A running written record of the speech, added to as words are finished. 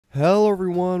Hello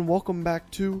everyone, welcome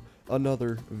back to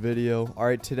another video.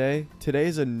 Alright, today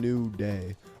is a new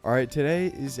day. Alright, today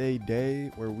is a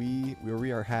day where we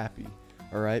are happy.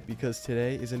 Alright, because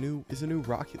today is a new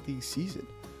Rocket League season.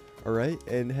 Alright,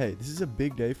 and hey, this is a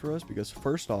big day for us because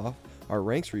first off, our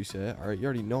ranks reset. Alright, you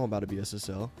already know I'm about to be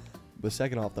SSL. But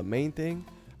second off, the main thing,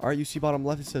 alright, you see bottom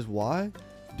left, it says why?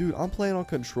 Dude, I'm playing on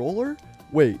controller?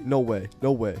 Wait, no way.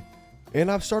 And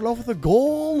I've started off with a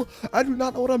goal. I do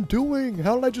not know what I'm doing.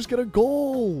 How did I just get a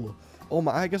goal? Oh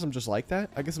my, I guess I'm just like that.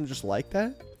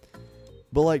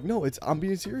 But like, no, I'm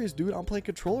being serious, dude. I'm playing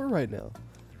controller right now.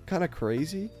 Kind of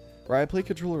crazy, right? I play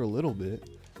controller a little bit,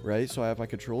 right? So I have my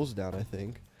controls down, I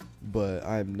think. But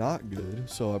I'm not good,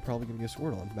 so I'm probably going to get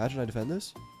scored on. Imagine I defend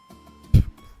this.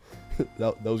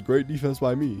 that was great defense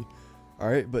by me. All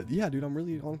right, but yeah, dude, I'm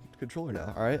really on controller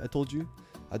now. All right, I told you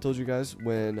guys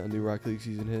when a new Rocket League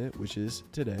season hit, which is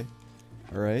today,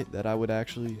 all right, that I would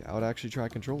actually try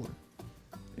controller.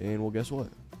 And well, guess what?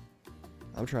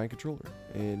 I'm trying controller,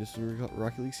 and it's new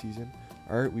Rocket League season.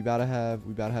 All right, we about to have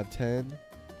 10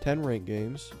 rank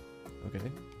games,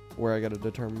 okay, where I got to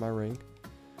determine my rank,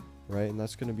 right? And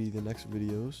that's gonna be the next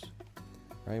videos,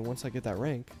 right? Once I get that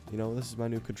rank, you know, this is my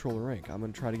new controller rank. I'm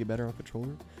gonna try to get better on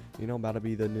controller. You know, I'm about to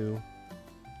be the new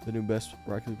best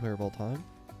Rocket League player of all time.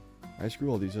 I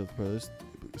screw all these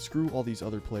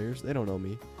other players. They don't know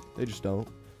me. They just don't.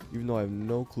 Even though I have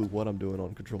no clue what I'm doing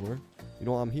on controller. You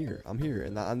know, I'm here,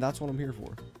 and that's what I'm here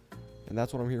for.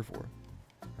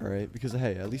 All right, because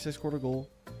hey, at least I scored a goal.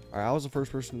 All right, I was the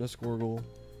first person to score a goal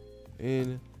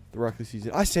in the Rocket League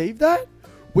season. I saved that?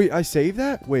 Wait, I saved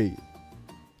that? Wait,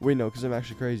 no, because I'm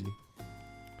actually crazy.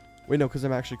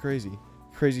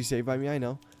 Crazy save by me. I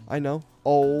know.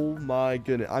 Oh my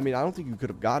goodness. I mean, I don't think you could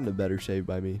have gotten a better save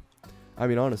by me. I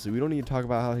mean, honestly, we don't need to talk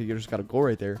about how he just got a goal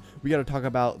right there. We got to talk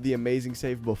about the amazing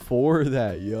save before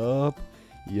that. Yup.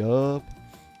 All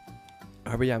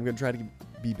right, but yeah, I'm going to try to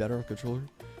be better on controller.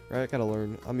 Right, I got to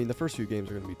learn. I mean, the first few games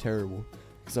are going to be terrible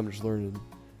because I'm just learning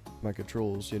my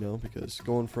controls, you know, because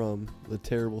going from the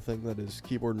terrible thing that is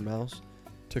keyboard and mouse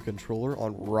to controller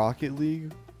on Rocket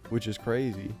League, which is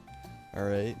crazy. All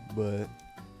right, but,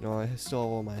 you know, I still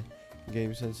have all my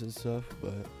game sense and stuff,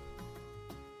 but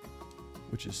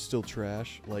which is still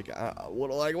trash. What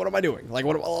am I doing?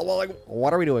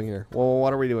 What are we doing here?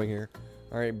 What are we doing here?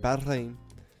 All right, bad thing.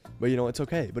 But you know, it's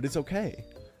okay.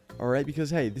 All right, because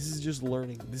hey, this is just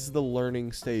learning. This is the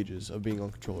learning stages of being on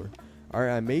controller. All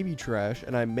right, I may be trash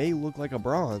and I may look like a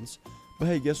bronze, but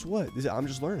hey, guess what? I'm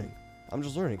just learning. All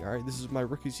right, this is my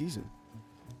rookie season.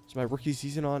 It's my rookie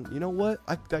season on. You know what?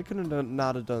 I couldn't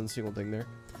not have done a single thing there.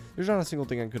 There's not a single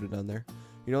thing I could have done there.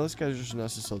 You know, this guy's just an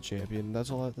SSL champion.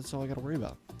 That's all I gotta worry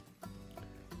about.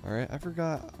 All right, I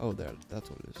forgot. Oh,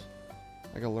 that's what it is.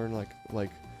 I gotta learn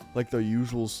like the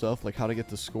usual stuff, like how to get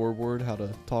the scoreboard, how to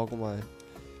toggle my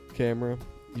camera,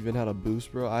 even how to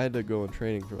boost, bro. I had to go in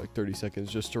training for like 30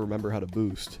 seconds just to remember how to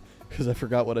boost because I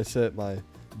forgot what I set my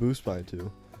boost by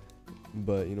to.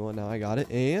 But you know what? Now I got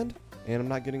it, and I'm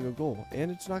not getting a goal,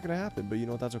 and it's not gonna happen. But you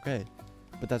know what? That's okay.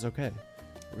 That's okay.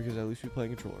 Because at least we play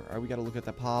controller. All right, we got to look at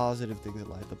the positive things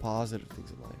in life.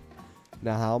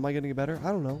 Now, how am I going to get better?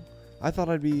 I don't know. I thought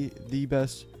I'd be the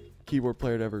best keyboard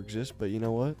player to ever exist, but you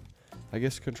know what? I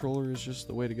guess controller is just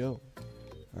the way to go.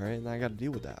 All right, and I got to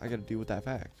deal with that. I got to deal with that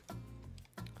fact.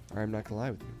 All right, I'm not going to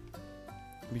lie with you.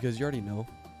 Because you already know.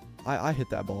 I hit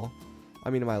that ball. I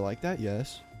mean, am I like that?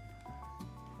 Yes.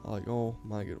 Oh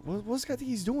my god. What's the guy think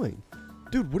he's doing?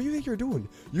 Dude, what do you think you're doing?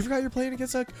 You forgot you're playing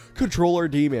against a controller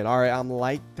demon. All right, I'm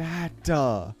like that.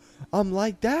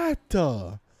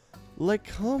 Like,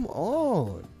 come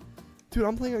on. Dude,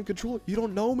 I'm playing on controller. You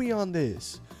don't know me on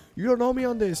this.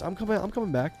 I'm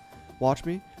coming back. Watch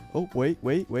me. Oh, wait.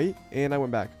 And I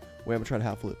went back. Wait, I'm going to try to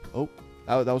half flip. Oh,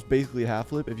 that was basically a half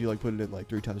flip if you, like, put it in, like,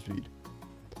 3 times speed.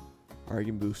 All right,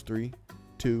 you can boost. 3,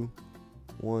 2,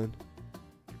 1.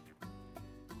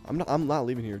 I'm not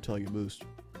leaving here until I get boost.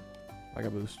 I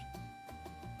got boost.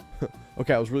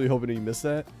 Okay, I was really hoping you missed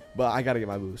that, but I gotta get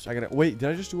my boost. Wait, did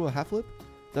I just do a half flip?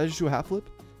 All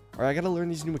right, I gotta learn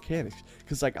these new mechanics,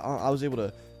 cause like I was able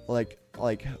to like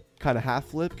kind of half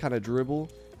flip, kind of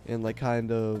dribble, and like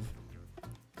kind of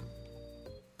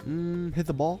hit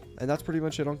the ball, and that's pretty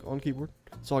much it on keyboard.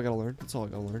 That's all I gotta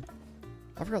learn.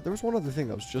 I forgot there was one other thing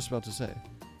I was just about to say,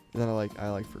 and then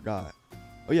I forgot.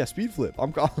 Oh yeah, speed flip.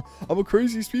 I'm a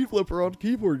crazy speed flipper on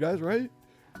keyboard, guys. Right?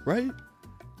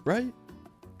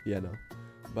 Yeah, no.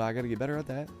 But I gotta get better at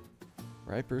that.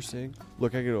 Right, first thing.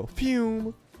 Look, I can go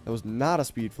fume. That was not a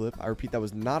speed flip. I repeat, that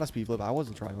was not a speed flip. I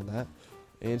wasn't trying on that.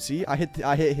 And see, I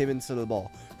hit him instead of the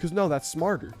ball. Cause no, that's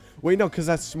smarter. Wait, no, cause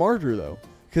that's smarter though.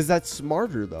 Because that's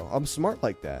smarter, though. I'm smart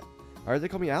like that. All right, they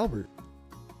call me Albert.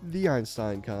 The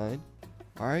Einstein kind.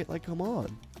 All right, like, come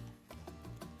on.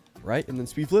 Right, and then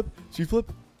speed flip. Speed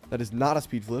flip. That is not a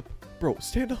speed flip. Bro,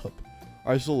 stand up.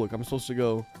 All right, so look, I'm supposed to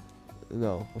go.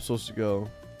 No, I'm supposed to go.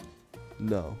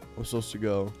 No, I'm supposed to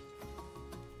go.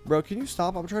 Bro, can you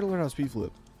stop? I'm trying to learn how to speed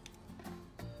flip.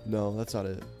 No, that's not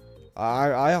it.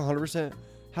 I 100%.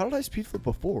 How did I speed flip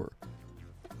before?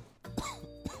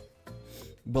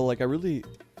 But like, I really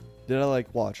did. I like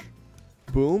watch.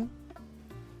 Boom.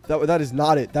 That is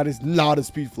not it. That is not a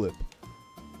speed flip.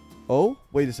 Oh,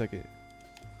 wait a second.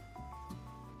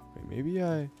 Wait, maybe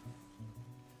I.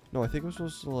 No, I think I'm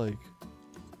supposed to like.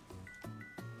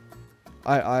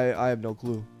 I have no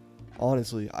clue.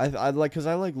 Honestly, I like, cause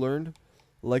I like learned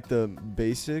like the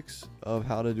basics of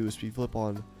how to do a speed flip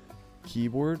on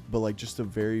keyboard, but like just the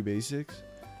very basics,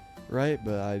 right?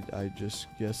 But I just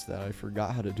guess that I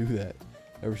forgot how to do that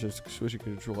ever since switching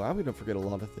controller. I'm gonna forget a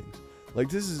lot of things. Like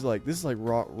this is like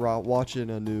watching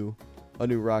a new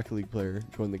Rocket League player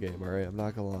join the game. All right, I'm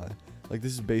not gonna lie. Like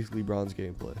this is basically bronze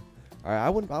gameplay. All right, I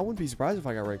wouldn't be surprised if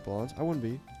I got ranked bronze. I wouldn't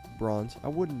be bronze. I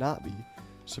would not be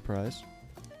surprised.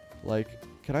 Like,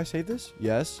 can I save this?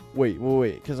 Yes. Wait,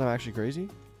 because I'm actually crazy.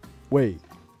 Wait,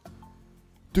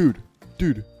 dude,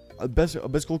 best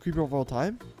goalkeeper of all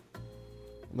time.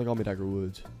 I'm like, I'll be Tiger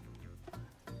Woods.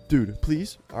 Dude,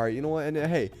 please. All right, you know what? And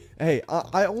hey,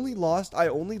 I only lost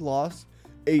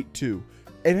 8-2,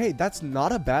 and hey, that's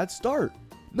not a bad start.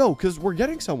 No, because we're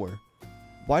getting somewhere.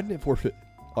 Why didn't it forfeit?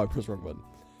 Oh, I pressed the wrong button.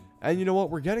 And you know what?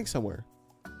 We're getting somewhere.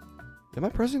 Am I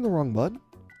pressing the wrong button?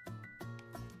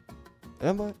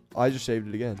 Am I? I just saved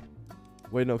it again.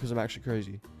 Wait, no, because I'm actually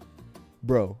crazy.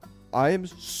 Bro, I am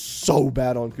so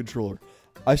bad on controller.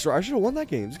 I should have won that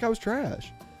game. This guy was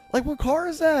trash. Like, what car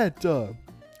is that?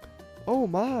 Oh,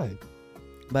 my.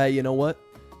 But you know what?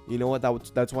 You know what?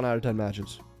 That's 1 out of 10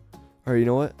 matches. All right, you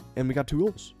know what? And we got 2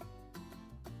 goals.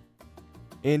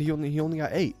 And he only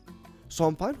got 8. So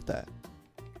I'm fine with that.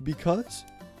 Because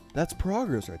that's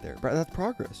progress right there. That's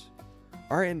progress.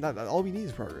 All right, and all we need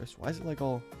is progress. Why is it like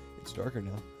all... It's darker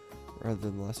now, rather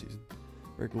than last season.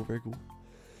 Very cool, very cool.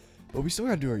 But we still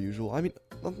gotta do our usual. I mean,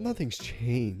 nothing's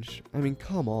changed. I mean,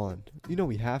 come on. You know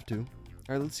we have to. All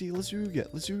right, let's see. Let's see who we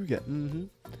get. Let's see who we get.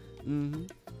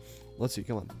 Let's see.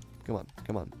 Come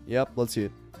on. Yep. Let's see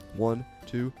it. 1,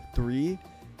 2, 3.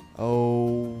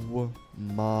 Oh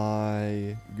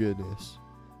my goodness.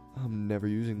 I'm never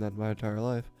using that in my entire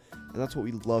life, and that's what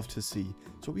we love to see.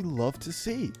 That's what we love to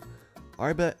see. All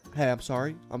right, but hey, I'm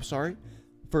sorry.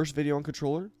 First video on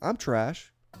controller. I'm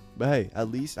trash. But hey,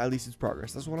 at least it's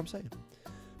progress. That's what I'm saying.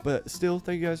 But still,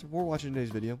 thank you guys for watching today's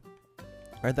video.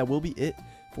 Alright, that will be it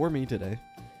for me today.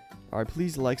 Alright,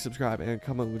 please like, subscribe, and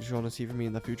comment what you want to see from me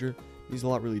in the future. It means a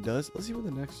lot, really does. Let's see what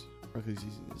the next Rocket League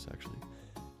season is, actually.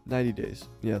 90 days.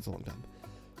 Yeah, that's a long time.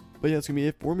 But yeah, that's going to be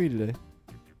it for me today.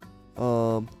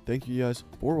 Thank you guys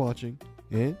for watching.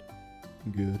 And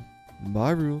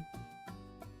goodbye, everyone.